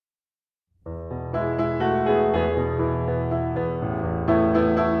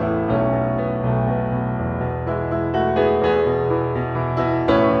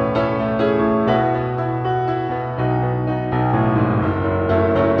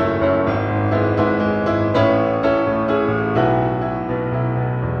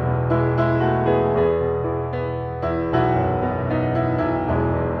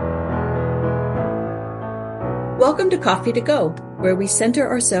to Coffee to Go, where we center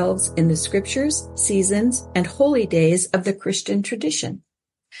ourselves in the scriptures, seasons, and holy days of the Christian tradition.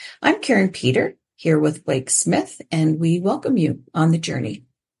 I'm Karen Peter, here with Blake Smith, and we welcome you on the journey.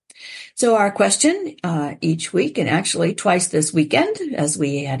 So our question each week, and actually twice this weekend, as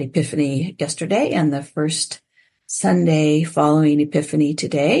we had Epiphany yesterday and the first Sunday following Epiphany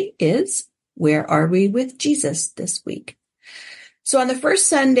today, is where are we with Jesus this week? So on the first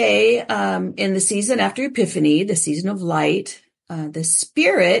Sunday in the season after Epiphany, the season of light, the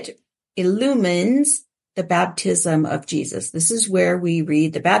Spirit illumines the baptism of Jesus. This is where we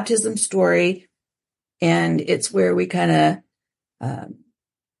read the baptism story, and it's where we kind of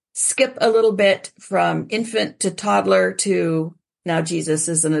skip a little bit from infant to toddler to now Jesus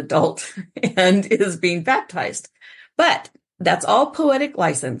is an adult and is being baptized. But that's all poetic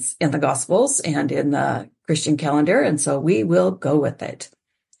license in the Gospels and in the Christian calendar, and so we will go with it.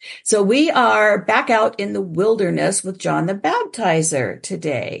 So we are back out in the wilderness with John the Baptizer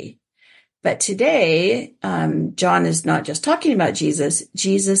today. But today, John is not just talking about Jesus.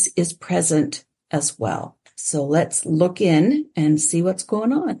 Jesus is present as well. So let's look in and see what's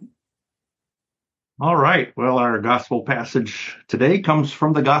going on. All right. Well, our gospel passage today comes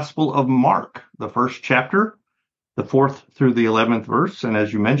from the Gospel of Mark, the first chapter, the 4th through the 11th verse. And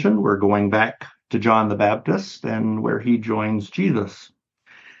as you mentioned, we're going back to John the Baptist and where he joins Jesus.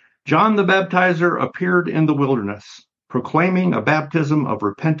 John the Baptizer appeared in the wilderness, proclaiming a baptism of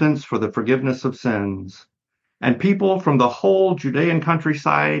repentance for the forgiveness of sins. And people from the whole Judean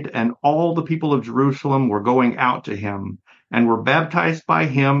countryside and all the people of Jerusalem were going out to him and were baptized by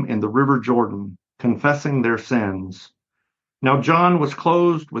him in the river Jordan, confessing their sins. Now John was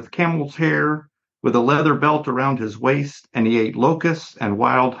clothed with camel's hair, with a leather belt around his waist, and he ate locusts and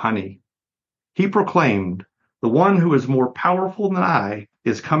wild honey. He proclaimed, "The one who is more powerful than I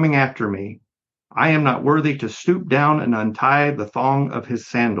is coming after me. I am not worthy to stoop down and untie the thong of his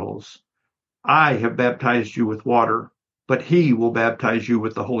sandals. I have baptized you with water, but he will baptize you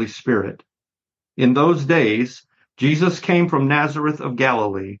with the Holy Spirit." In those days, Jesus came from Nazareth of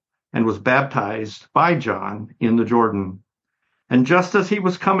Galilee and was baptized by John in the Jordan. And just as he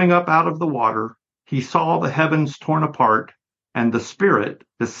was coming up out of the water, he saw the heavens torn apart and the Spirit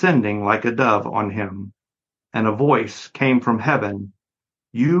descending like a dove on him. And a voice came from heaven,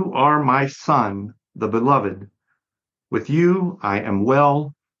 "You are my Son, the Beloved. With you I am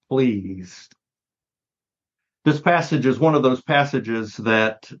well pleased." This passage is one of those passages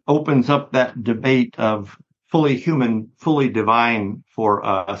that opens up that debate of fully human, fully divine for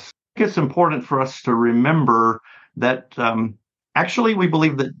us. I think it's important for us to remember that actually we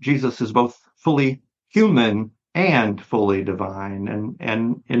believe that Jesus is both fully human and fully divine.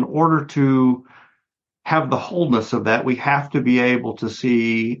 And in order to have the wholeness of that, we have to be able to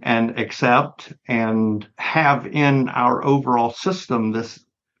see and accept and have in our overall system this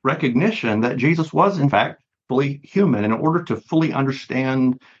recognition that Jesus was, in fact, fully human. In order to fully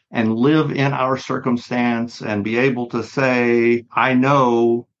understand and live in our circumstance and be able to say, I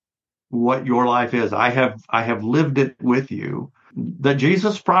know what your life is. I have lived it with you. That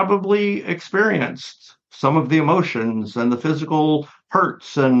Jesus probably experienced some of the emotions and the physical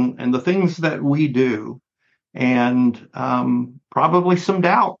hurts and the things that we do, and probably some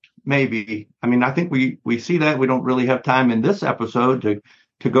doubt, maybe. I mean, I think we see that. We don't really have time in this episode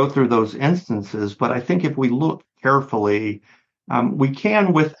to go through those instances, but I think if we look carefully, we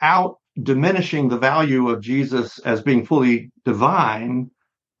can, without diminishing the value of Jesus as being fully divine,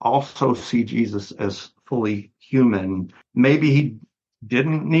 also see Jesus as fully human. Maybe he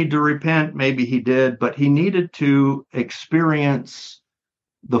didn't need to repent, maybe he did, but he needed to experience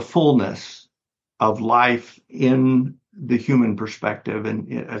the fullness of life in the human perspective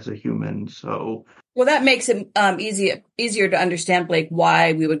and as a human. So, well, that makes it easier to understand, Blake,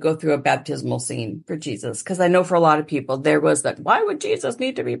 why we would go through a baptismal scene for Jesus. Because I know for a lot of people, there was that, why would Jesus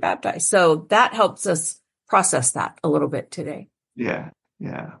need to be baptized? So that helps us process that a little bit today. Yeah.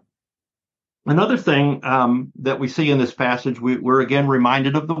 Another thing that we see in this passage, we're again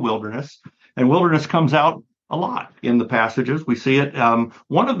reminded of the wilderness, and wilderness comes out a lot in the passages. We see it.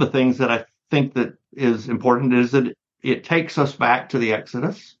 One of the things that I think that is important is that it takes us back to the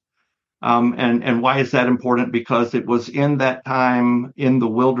Exodus. And why is that important? Because it was in that time in the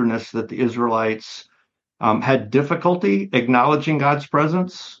wilderness that the Israelites had difficulty acknowledging God's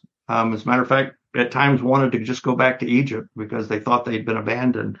presence. As a matter of fact, at times wanted to just go back to Egypt because they thought they'd been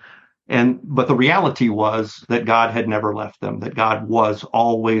abandoned. But the reality was that God had never left them, that God was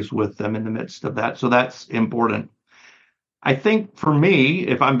always with them in the midst of that. So that's important. I think for me,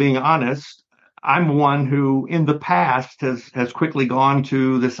 if I'm being honest, I'm one who in the past has quickly gone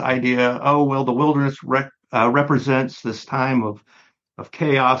to this idea, oh, well, the wilderness represents this time of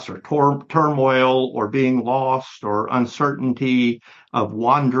chaos or turmoil or being lost or uncertainty, of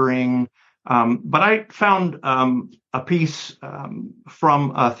wandering. But I found a piece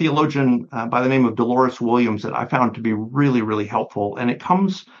from a theologian by the name of Dolores Williams that I found to be really, really helpful. And it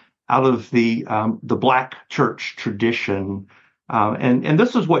comes out of the Black church tradition. And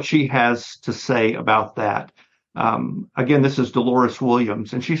this is what she has to say about that. Again, this is Dolores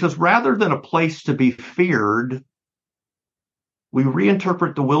Williams. And she says, rather than a place to be feared, we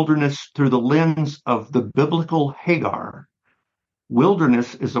reinterpret the wilderness through the lens of the biblical Hagar.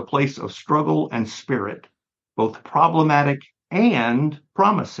 Wilderness is a place of struggle and spirit, both problematic and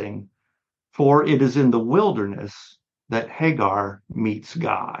promising, for it is in the wilderness that Hagar meets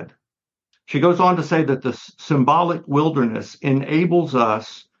God. She goes on to say that the symbolic wilderness enables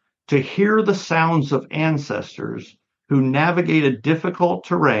us to hear the sounds of ancestors who navigated difficult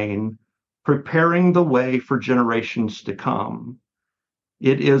terrain, preparing the way for generations to come.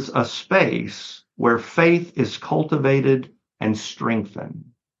 It is a space where faith is cultivated and strengthened.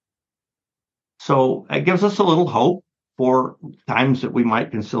 So it gives us a little hope for times that we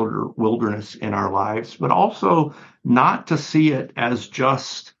might consider wilderness in our lives, but also not to see it as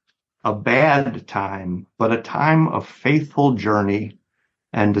just a bad time, but a time of faithful journey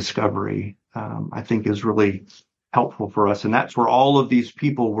and discovery, I think is really helpful for us. And that's where all of these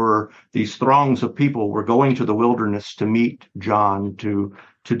people were, these throngs of people were going to the wilderness to meet John, to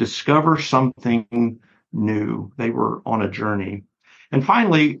discover something new. They were on a journey. And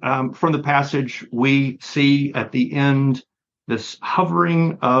finally, from the passage, we see at the end this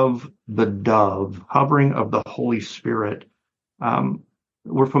hovering of the dove, hovering of the Holy Spirit.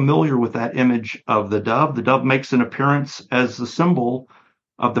 We're familiar with that image of the dove. The dove makes an appearance as the symbol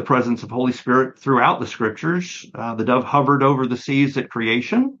of the presence of Holy Spirit throughout the scriptures. The dove hovered over the seas at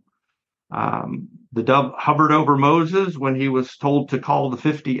creation. The dove hovered over Moses when he was told to call the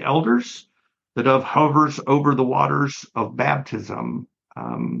 50 elders. The dove hovers over the waters of baptism.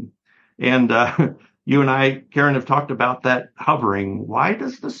 You and I, Karen, have talked about that hovering. Why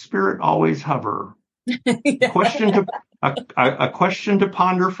does the Spirit always hover? A question to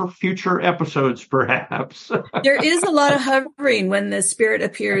ponder for future episodes, perhaps. There is a lot of hovering when the Spirit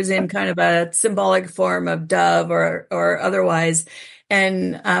appears in kind of a symbolic form of dove or otherwise.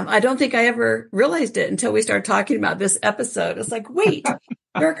 And I don't think I ever realized it until we started talking about this episode. It's like, wait,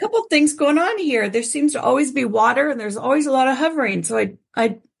 there are a couple of things going on here. There seems to always be water, and there's always a lot of hovering. So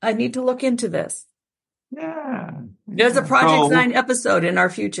I need to look into this. Yeah. There's a Project 9 episode in our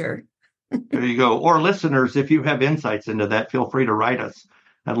future. There you go. Or listeners, if you have insights into that, feel free to write us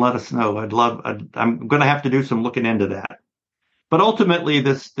and let us know. I'm going to have to do some looking into that. But ultimately,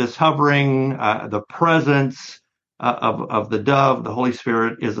 this hovering, the presence of the dove, the Holy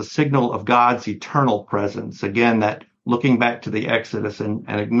Spirit, is a signal of God's eternal presence. Again, that looking back to the Exodus and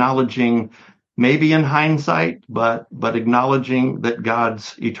acknowledging, maybe in hindsight, but acknowledging that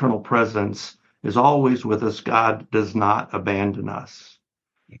God's eternal presence is always with us. God does not abandon us.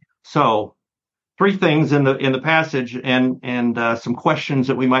 So, three things in the passage, and some questions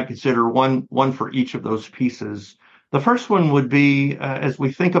that we might consider. One for each of those pieces. The first one would be, as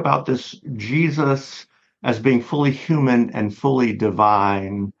we think about this Jesus as being fully human and fully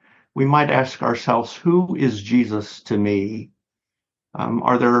divine, we might ask ourselves, who is Jesus to me?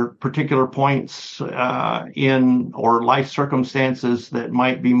 Are there particular points in or life circumstances that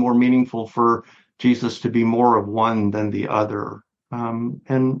might be more meaningful for Jesus to be more of one than the other?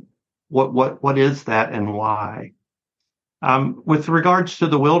 And what is that and why? With regards to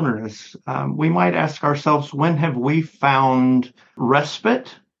the wilderness, we might ask ourselves, when have we found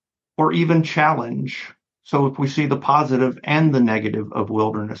respite or even challenge? So if we see the positive and the negative of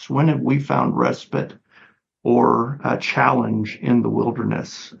wilderness, when have we found respite or a challenge in the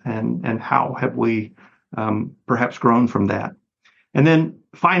wilderness? And how have we perhaps grown from that? And then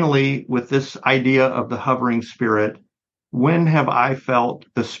finally, with this idea of the hovering Spirit, when have I felt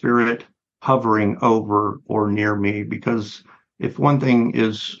the Spirit hovering over or near me? Because if one thing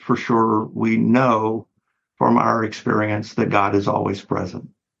is for sure, we know from our experience that God is always present.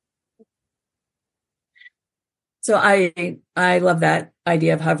 So I love that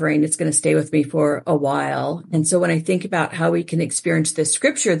idea of hovering. It's going to stay with me for a while. And so when I think about how we can experience this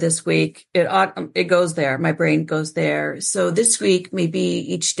scripture this week, it goes there. My brain goes there. So this week, maybe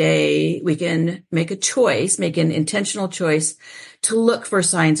each day we can make an intentional choice to look for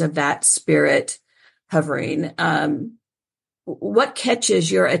signs of that Spirit hovering. What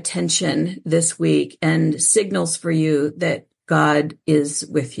catches your attention this week and signals for you that God is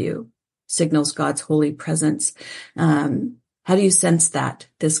with you? Signals God's holy presence. How do you sense that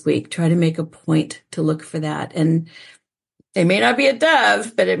this week? Try to make a point to look for that. And it may not be a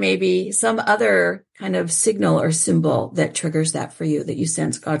dove, but it may be some other kind of signal or symbol that triggers that for you, that you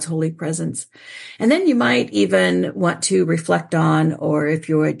sense God's holy presence. And then you might even want to reflect on, or if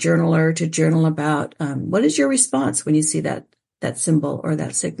you're a journaler, to journal about what is your response when you see that symbol or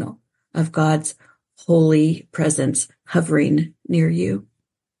that signal of God's holy presence hovering near you.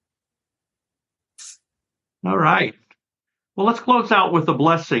 All right. Well, let's close out with a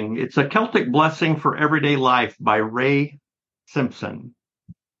blessing. It's a Celtic blessing for everyday life by Ray Simpson.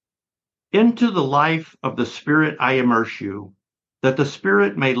 Into the life of the Spirit I immerse you, that the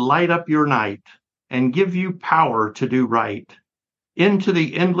Spirit may light up your night and give you power to do right. Into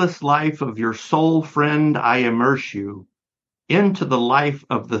the endless life of your soul friend I immerse you. Into the life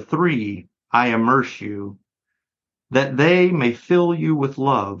of the three I immerse you, that they may fill you with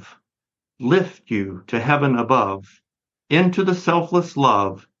love, lift you to heaven above. Into the selfless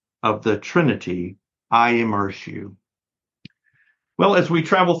love of the Trinity I immerse you. Well, as we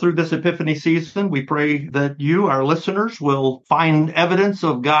travel through this Epiphany season, we pray that you, our listeners, will find evidence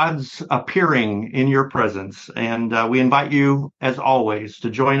of God's appearing in your presence. And we invite you, as always, to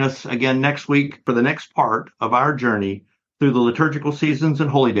join us again next week for the next part of our journey through the liturgical seasons and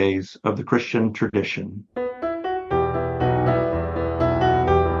holy days of the Christian tradition.